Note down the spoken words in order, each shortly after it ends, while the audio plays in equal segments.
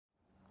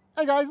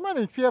Hey guys, my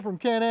name is Pierre from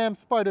Can Am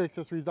Spyder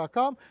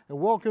Accessories.com, and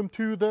welcome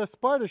to the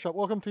Spyder Shop.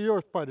 Welcome to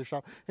your Spyder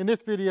Shop. In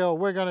this video,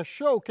 we're going to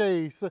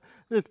showcase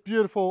this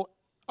beautiful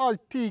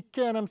RT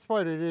Can Am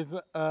Spyder. It is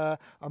a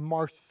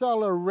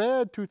Marsala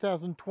Red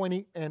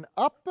 2020 and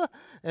up,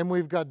 and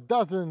we've got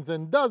dozens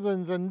and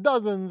dozens and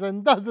dozens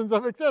and dozens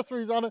of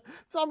accessories on it.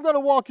 So I'm going to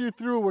walk you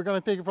through. We're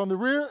going to take it from the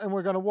rear and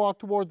we're going to walk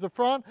towards the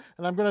front,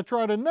 and I'm going to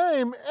try to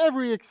name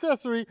every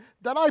accessory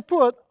that I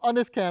put on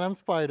this Can Am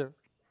Spyder.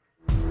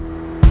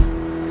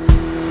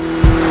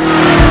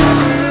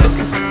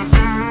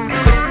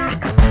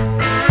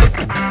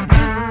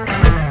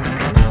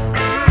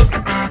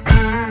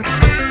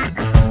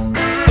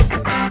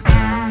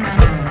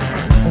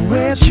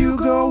 Where'd you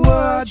go,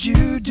 what'd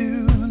you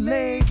do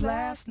late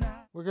last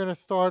night? We're going to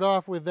start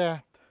off with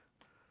that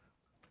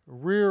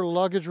rear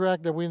luggage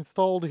rack that we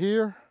installed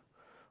here.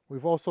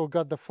 We've also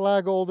got the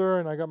flag holder,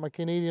 and I got my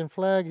Canadian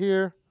flag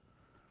here.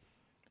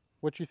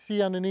 What you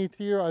see underneath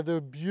here are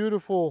the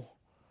beautiful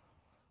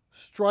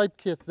stripe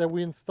kits that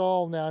we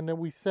install now and that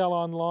we sell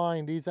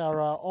online. These are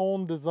our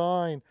own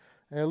design,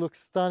 and it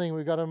looks stunning.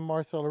 We got a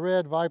Marsala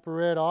Red, Viper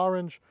Red,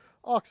 Orange,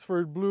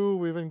 Oxford Blue.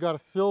 We even got a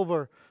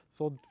silver.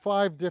 So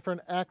 5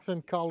 different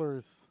accent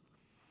colors.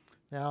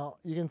 Now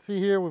you can see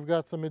here we've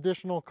got some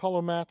additional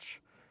color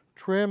match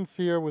trims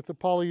here with the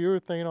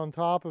polyurethane on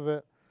top of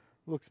it.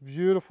 Looks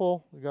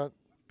beautiful. We got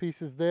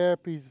pieces there,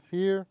 pieces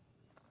here.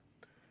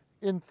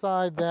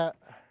 Inside that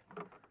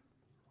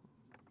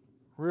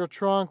rear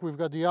trunk, we've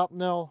got the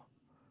Opnel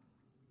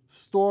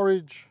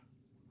storage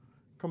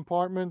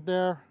compartment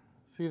there.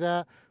 See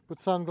that? With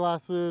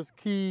sunglasses,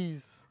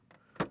 keys,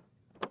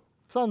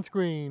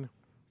 sunscreen.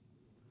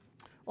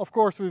 Of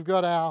course, we've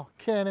got our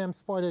Can Am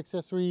Spyder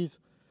Accessories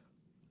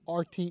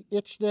RT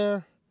itch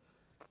there.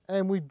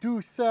 And we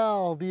do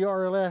sell the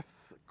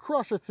RLS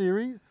Crusher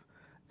Series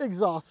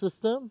exhaust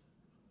system.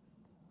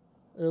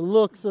 It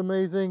looks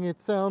amazing. It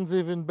sounds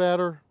even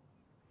better.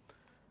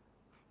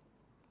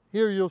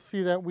 Here you'll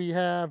see that we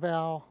have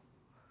our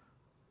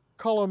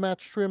color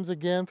match trims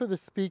again for the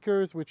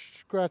speakers, which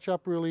scratch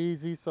up really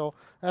easy. So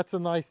that's a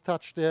nice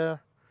touch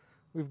there.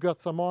 We've got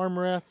some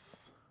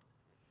armrests.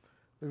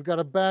 We've got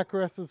a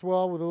backrest as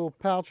well with a little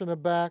pouch in the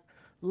back.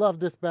 Love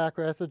this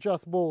backrest.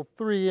 Adjustable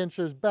 3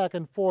 inches back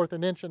and forth,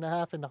 1.5 inches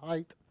in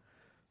height.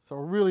 So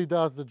it really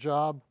does the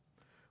job.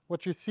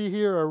 What you see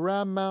here are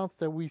ram mounts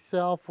that we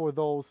sell for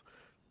those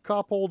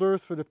cup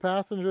holders for the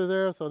passenger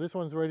there. So this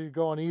one's ready to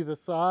go on either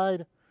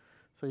side.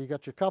 So you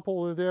got your cup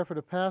holder there for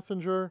the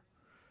passenger.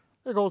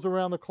 It goes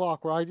around the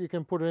clock, right? You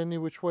can put it any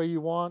which way you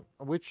want,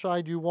 which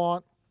side you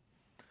want.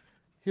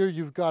 Here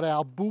you've got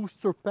our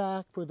booster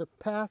pack for the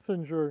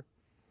passenger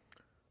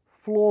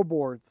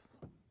floorboards.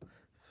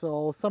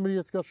 So somebody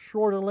that's got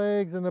shorter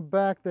legs in the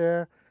back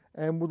there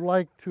and would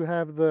like to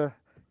have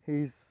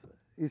his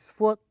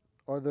foot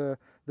or the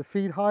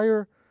feet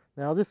higher.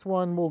 Now this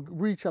one will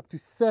reach up to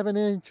 7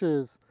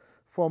 inches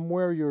from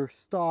where your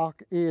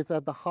stock is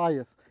at the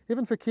highest.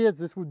 Even for kids,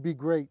 this would be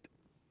great.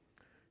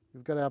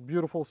 We've got our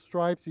beautiful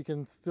stripes you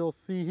can still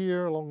see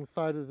here along the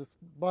side of this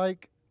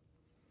bike.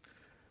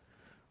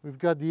 We've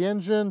got the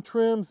engine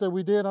trims that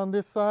we did on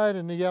this side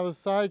and the other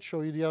side. Show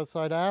you the other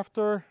side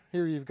after.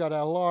 Here you've got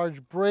a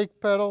large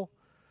brake pedal.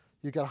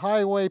 You've got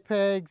highway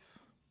pegs.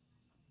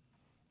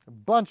 A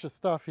bunch of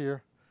stuff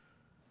here.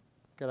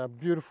 Got our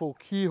beautiful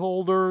key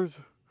holders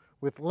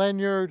with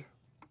lanyard.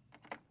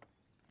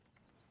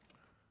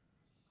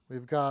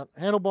 We've got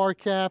handlebar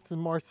caps in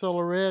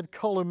Marsala Red,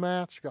 color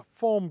match. Got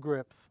foam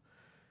grips.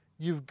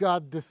 You've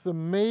got this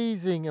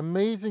amazing,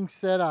 amazing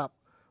setup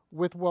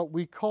with what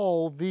we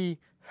call the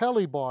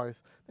heli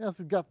bars. Now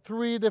it's got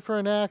 3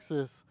 different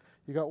axes.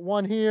 You got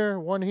one here,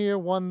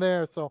 one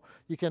there, so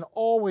you can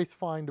always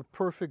find the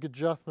perfect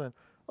adjustment.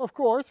 Of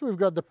course, we've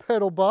got the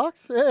pedal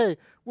box. Hey,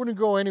 wouldn't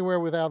go anywhere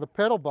without the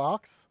pedal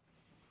box.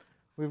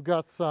 We've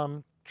got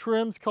some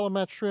trims, color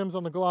match trims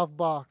on the glove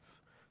box.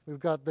 We've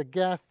got the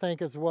gas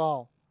tank as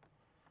well.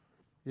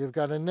 You've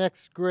got a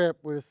next grip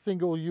with a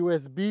single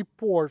USB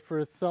port for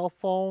a cell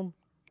phone,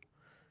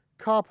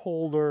 cup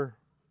holder.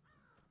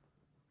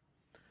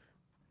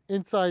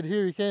 Inside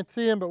here, you can't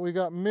see them, but we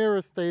got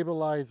mirror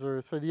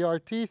stabilizers for the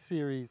RT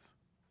series.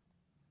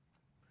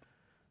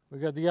 We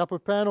got the upper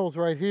panels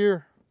right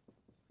here.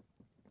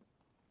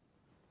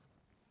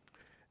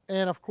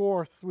 And of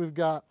course, we've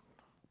got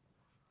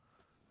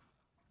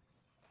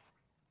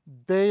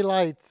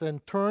daylights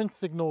and turn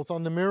signals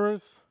on the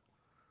mirrors.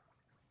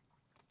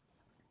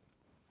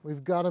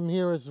 We've got them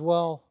here as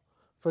well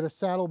for the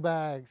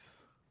saddlebags.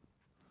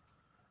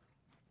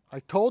 I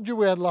told you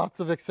we had lots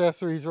of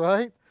accessories,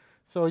 right?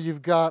 So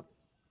you've got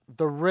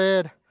the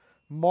red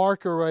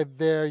marker right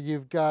there.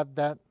 You've got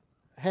that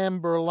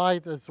amber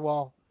light as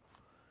well.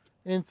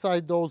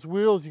 Inside those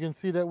wheels, you can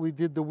see that we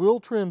did the wheel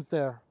trims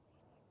there.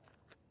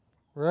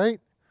 Right?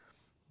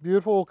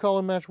 Beautiful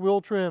color match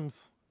wheel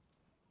trims.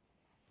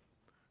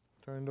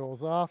 Turn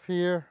those off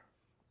here.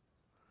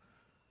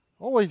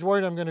 Always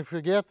worried I'm going to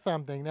forget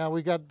something. Now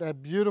we got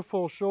that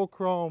beautiful show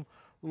chrome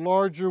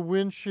larger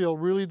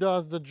windshield. Really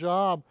does the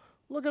job.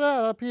 Look at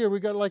that up here. We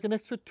got like an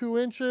extra 2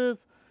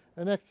 inches,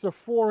 an extra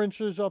 4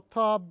 inches up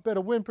top, better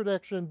wind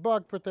protection,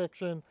 bug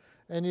protection,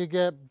 and you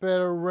get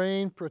better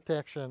rain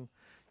protection.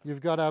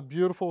 You've got our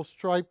beautiful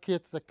stripe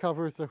kits that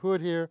covers the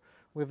hood here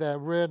with that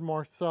red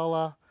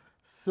Marsala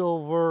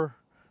silver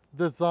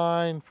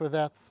design for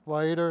that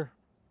Spyder.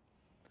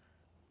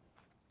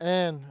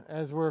 And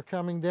as we're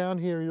coming down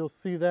here, you'll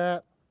see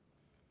that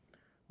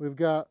we've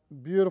got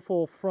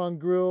beautiful front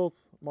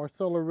grills,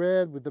 Marsala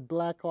Red with the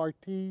black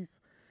RTs.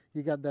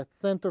 You got that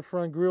center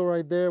front grill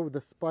right there with the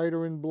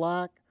Spyder in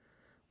black.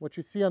 What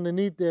you see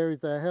underneath there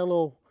is a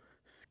halo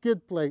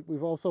skid plate.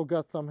 We've also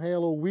got some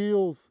halo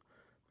wheels.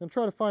 I'm going to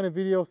try to find a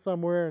video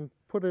somewhere and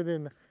put it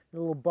in a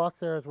little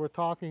box there as we're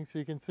talking so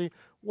you can see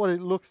what it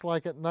looks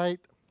like at night.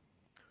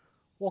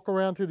 Walk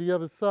around to the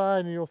other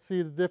side and you'll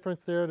see the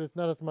difference there. There's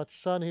not as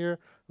much sun here,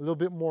 a little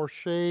bit more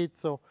shade,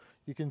 so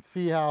you can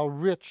see how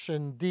rich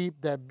and deep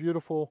that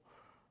beautiful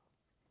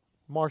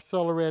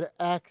Marsala Red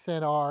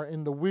accent are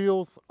in the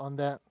wheels on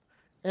that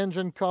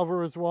engine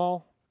cover as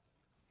well.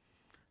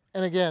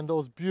 And again,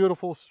 those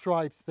beautiful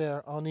stripes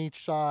there on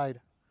each side.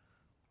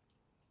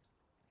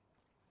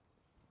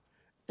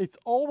 It's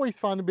always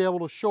fun to be able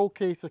to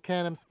showcase a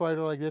Can Am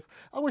Spyder like this.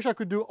 I wish I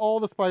could do all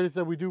the Spyders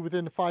that we do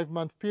within the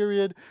 5-month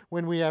period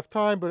when we have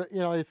time, but you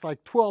know, it's like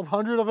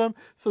 1,200 of them,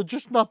 so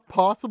just not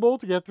possible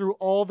to get through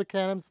all the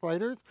Can Am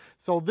Spyders.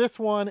 So this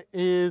one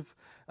is,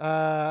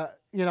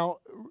 you know,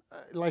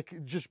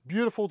 like just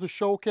beautiful to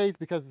showcase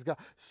because it's got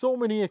so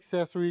many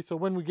accessories. So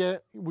when we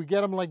get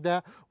them like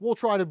that, we'll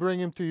try to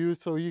bring them to you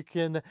so you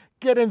can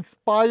get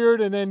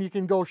inspired and then you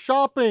can go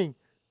shopping.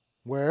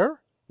 Where?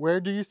 Where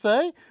do you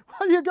say?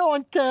 Well, you go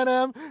on Can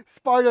Am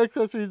Spyder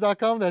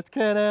Accessories.com. That's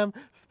Can Am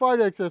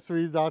Spyder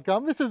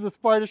Accessories.com. This is the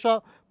Spyder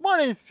Shop. My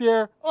name is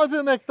Pierre.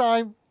 Until next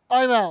time,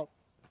 I'm out.